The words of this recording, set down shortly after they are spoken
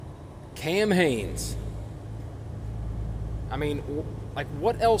Cam Hanes. I mean, like,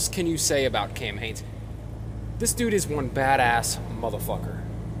 what else can you say about Cam Hanes? This dude is one badass motherfucker.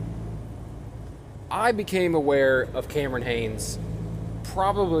 I became aware of Cameron Hanes,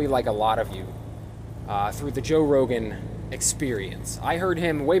 probably like a lot of you, through the Joe Rogan Experience. I heard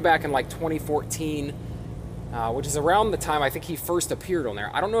him way back in like 2014, which is around the time I think he first appeared on there.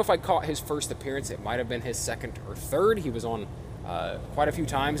 I don't know if I caught his first appearance. It might have been his second or third. He was on quite a few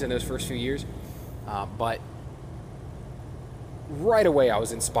times in those first few years. But right away I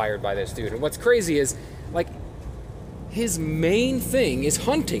was inspired by this dude. And what's crazy is, like, his main thing is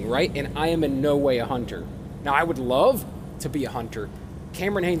hunting, right? And I am in no way a hunter. Now, I would love to be a hunter.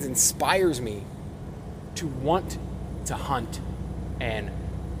 Cameron Hanes inspires me to want to hunt and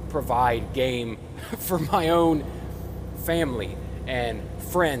provide game for my own family and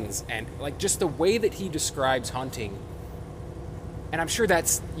friends, and like just the way that he describes hunting. And I'm sure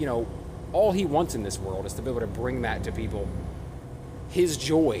that's, you know, all he wants in this world is to be able to bring that to people, his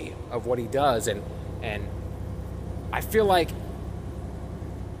joy of what he does. And I feel like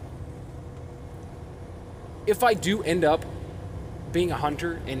if I do end up being a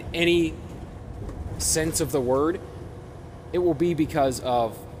hunter in any sense of the word, it will be because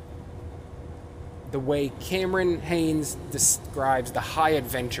of the way Cameron Hanes describes the high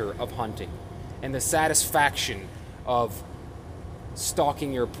adventure of hunting and the satisfaction of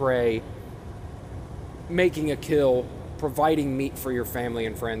stalking your prey, making a kill, providing meat for your family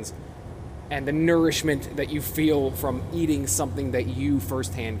and friends, and the nourishment that you feel from eating something that you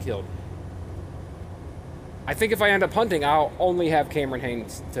firsthand killed. I think if I end up hunting, I'll only have Cameron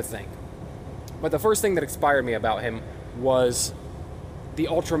Hanes to thank. But the first thing that inspired me about him was the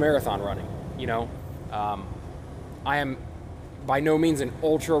ultra marathon running. You know, I am by no means an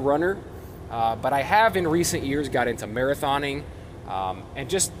ultra runner, but I have in recent years got into marathoning, and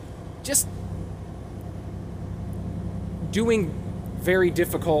just doing very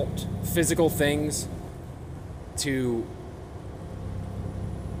difficult physical things to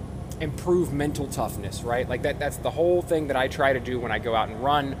improve mental toughness, right? Like that's the whole thing that I try to do when I go out and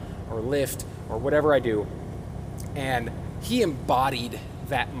run or lift or whatever I do. And he embodied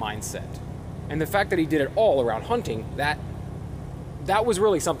that mindset. And the fact that he did it all around hunting, that was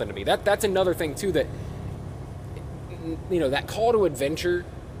really something to me. That's another thing too, that, you know, that call to adventure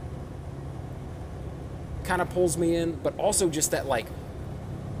kind of pulls me in, but also just that like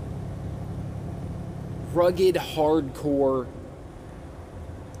rugged, hardcore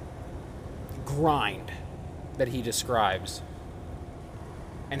grind that he describes,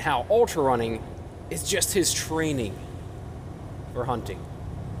 and how ultra running is just his training for hunting.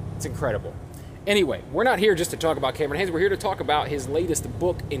 It's incredible. Anyway, we're not here just to talk about Cameron Hanes. We're here to talk about his latest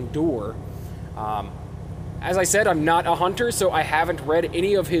book, Endure. As I said, I'm not a hunter, so I haven't read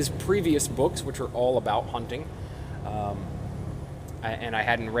any of his previous books, which are all about hunting. And I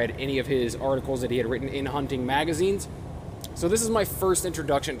hadn't read any of his articles that he had written in hunting magazines. So this is my first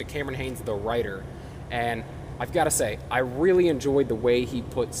introduction to Cameron Hanes, the writer. And I've got to say, I really enjoyed the way he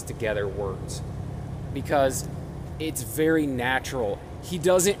puts together words, because it's very natural. He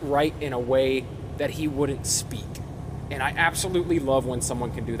doesn't write in a way that he wouldn't speak. And I absolutely love when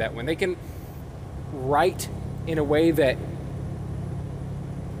someone can do that, when they can write in a way that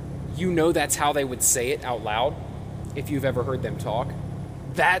you know that's how they would say it out loud if you've ever heard them talk.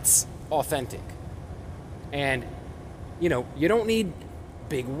 That's authentic. And, you know, you don't need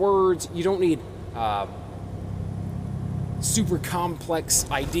big words. You don't need super complex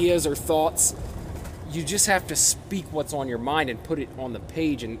ideas or thoughts. You just have to speak what's on your mind and put it on the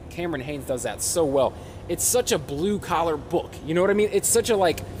page, and Cameron Hanes does that so well. It's such a blue-collar book, you know what I mean? It's such a,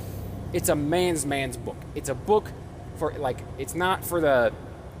 like, it's a man's book. It's a book for, like, it's not for the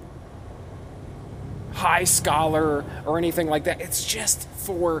high scholar or anything like that. It's just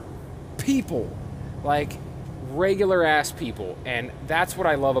for people, like regular-ass people, and that's what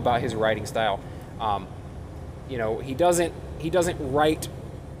I love about his writing style. You know, he doesn't write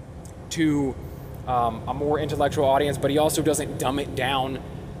to a more intellectual audience, but he also doesn't dumb it down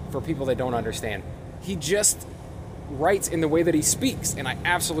for people that don't understand. He just writes in the way that he speaks, and I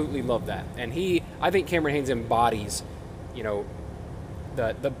absolutely love that. And I think Cameron Hanes embodies, you know,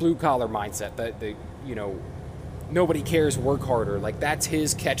 the blue collar mindset, the you know, nobody cares, work harder. Like, that's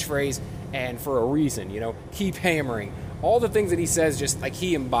his catchphrase, and for a reason. You know, keep hammering. All the things that he says, just like,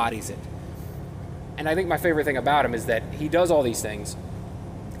 he embodies it. And I think my favorite thing about him is that he does all these things,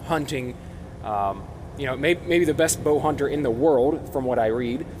 hunting. You know, maybe the best bow hunter in the world, from what I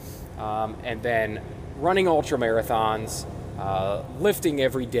read, and then running ultra marathons, lifting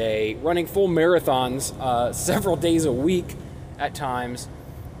every day, running full marathons several days a week at times,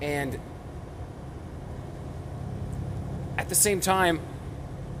 and the same time,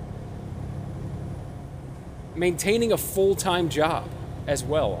 maintaining a full-time job as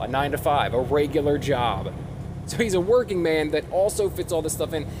well, a 9-to-5, a regular job. So he's a working man that also fits all this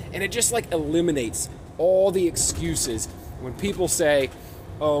stuff in, and it just like eliminates all the excuses when people say,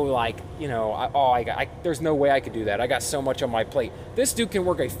 oh, like, you know, there's no way I could do that. I got so much on my plate. This dude can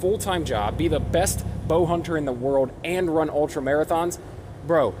work a full-time job, be the best bow hunter in the world, and run ultra marathons,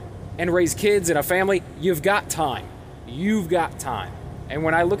 bro, and raise kids and a family. You've got time. You've got time. And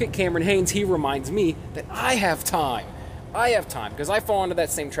when I look at Cameron Hanes, he reminds me that I have time. I have time, because I fall into that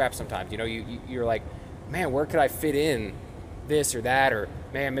same trap sometimes. You know, you're like, man, where could I fit in this or that? Or,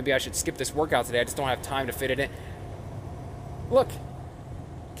 man, maybe I should skip this workout today. I just don't have time to fit it in. Look,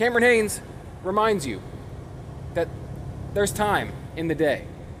 Cameron Hanes reminds you that there's time in the day.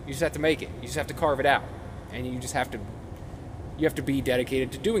 You just have to make it. You just have to carve it out. And you just have to be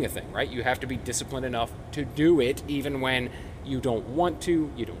dedicated to doing a thing, right? You have to be disciplined enough to do it even when you don't want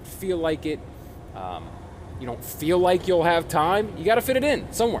to, you don't feel like it, you don't feel like you'll have time. You got to fit it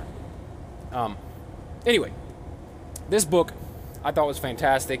in somewhere. Anyway, this book I thought was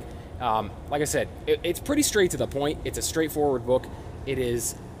fantastic. Like I said, it's pretty straight to the point. It's a straightforward book. It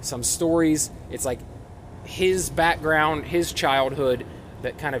is some stories. It's like his background, his childhood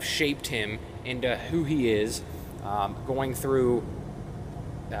that kind of shaped him into who he is, going through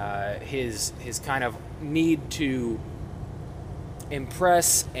his kind of need to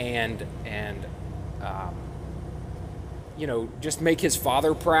impress and you know, just make his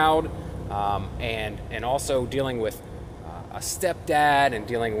father proud, and also dealing with a stepdad and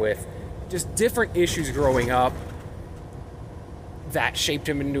dealing with just different issues growing up that shaped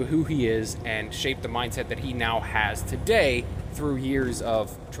him into who he is and shaped the mindset that he now has today through years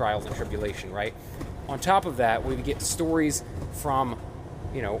of trials and tribulation, right? On top of that, we get stories from,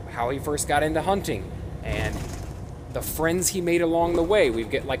 you know, how he first got into hunting and the friends he made along the way. We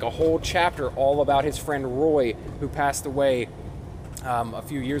get like a whole chapter all about his friend Roy, who passed away a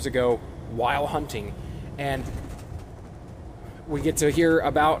few years ago while hunting. And we get to hear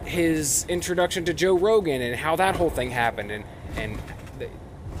about his introduction to Joe Rogan and how that whole thing happened, and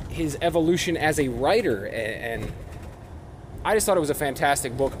his evolution as a writer. And I just thought it was a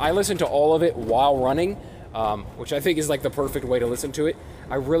fantastic book. I listened to all of it while running, which I think is like the perfect way to listen to it.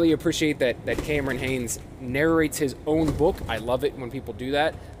 I really appreciate that Cameron Hanes narrates his own book. I love it when people do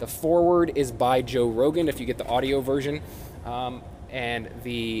that. The foreword is by Joe Rogan, if you get the audio version, and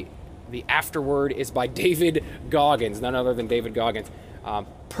the afterword is by David Goggins, none other than David Goggins.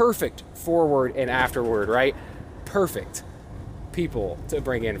 Perfect foreword and afterword, right? Perfect people to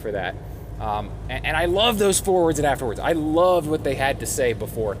bring in for that. And I love those forewords and afterwards. I loved what they had to say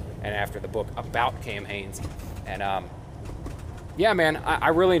before and after the book about Cam Hanes. And yeah, man, I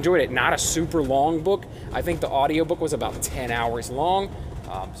really enjoyed it. Not a super long book. I think the audiobook was about 10 hours long.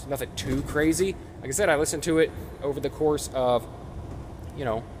 So nothing too crazy. Like I said, I listened to it over the course of, you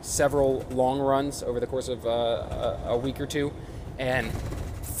know, several long runs over the course of a week or two, and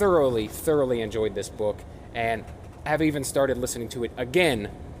thoroughly enjoyed this book, and have even started listening to it again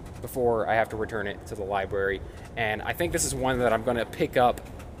before I have to return it to the library. And I think this is one that I'm going to pick up,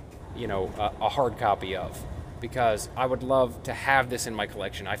 you know, a hard copy of, because I would love to have this in my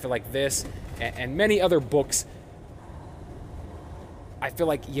collection. I feel like this and many other books, I feel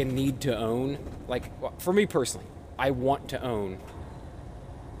like you need to own. Like, for me personally, I want to own,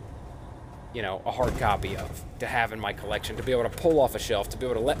 you know, a hard copy of, to have in my collection, to be able to pull off a shelf, to be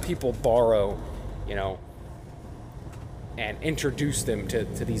able to let people borrow, you know, and introduce them to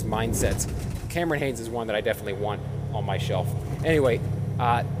these mindsets. Cameron Hanes is one that I definitely want on my shelf. Anyway,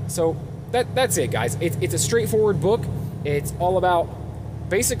 so that's it, guys. It's a straightforward book. It's all about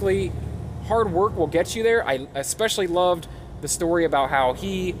basically hard work will get you there. I especially loved the story about how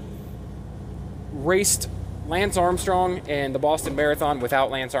he raced Lance Armstrong in the Boston Marathon without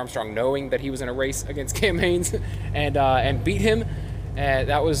Lance Armstrong knowing that he was in a race against Cam Hanes, and beat him.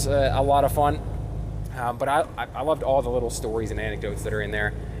 That was a lot of fun. But I loved all the little stories and anecdotes that are in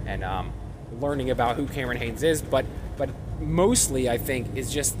there, and learning about who Cameron Hanes is. But mostly, I think,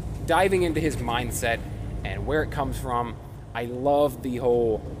 is just diving into his mindset and where it comes from. I love the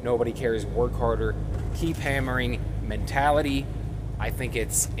whole nobody cares, work harder, keep hammering mentality. I think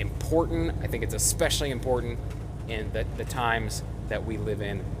it's important. I think it's especially important in the times that we live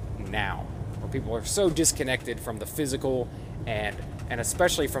in now, where people are so disconnected from the physical and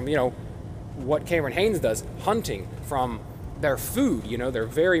especially from, you know, what Cameron Hanes does, hunting, from their food. You know, they're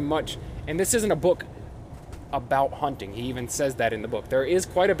very much, and this isn't a book about hunting. He even says that in the book. There is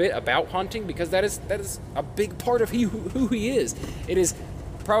quite a bit about hunting, because that is a big part of who he is. It is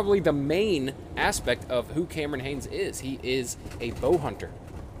probably the main aspect of who Cameron Hanes is. He is a bow hunter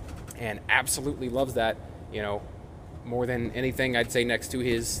and absolutely loves that, you know, more than anything, I'd say, next to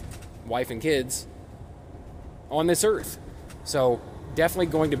his wife and kids on this earth. So definitely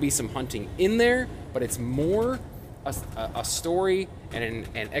going to be some hunting in there, but it's more a story and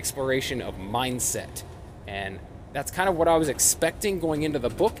an exploration of mindset. And that's kind of what I was expecting going into the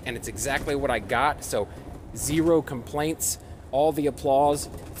book, and it's exactly what I got. So 0 complaints, all the applause.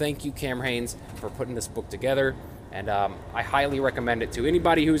 Thank you, Cameron Hanes, for putting this book together. And I highly recommend it to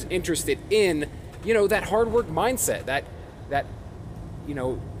anybody who's interested in, you know, that hard work mindset, that you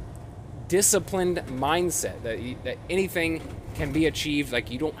know, disciplined mindset, that anything can be achieved. Like,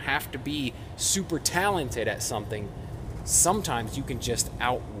 you don't have to be super talented at something. Sometimes you can just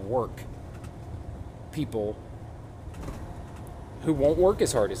outwork people who won't work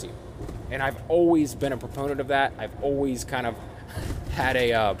as hard as you. And I've always been a proponent of that. I've always kind of had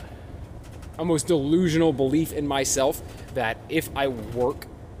a almost delusional belief in myself that if I work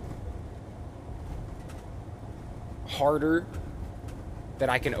harder, that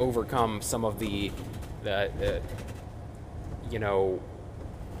I can overcome some of the you know,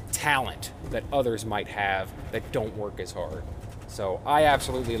 talent that others might have that don't work as hard. So I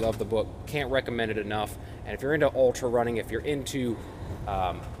absolutely love the book. Can't recommend it enough. And if you're into ultra running, if you're into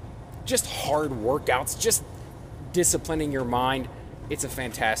just hard workouts, just disciplining your mind, it's a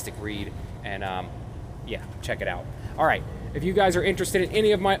fantastic read. And yeah, check it out. All right, if you guys are interested in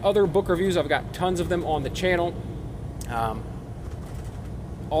any of my other book reviews, I've got tons of them on the channel.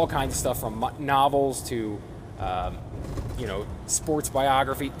 All kinds of stuff, from novels to you know, sports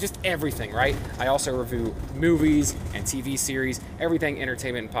biography, just everything, right? I also review movies and TV series, everything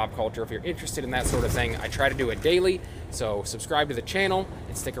entertainment and pop culture. If you're interested in that sort of thing, I try to do it daily. So subscribe to the channel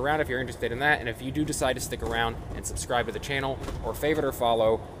and stick around if you're interested in that. And if you do decide to stick around and subscribe to the channel, or favorite or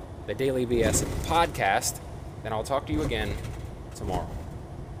follow the Daily BS podcast, then I'll talk to you again tomorrow.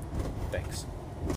 Thanks.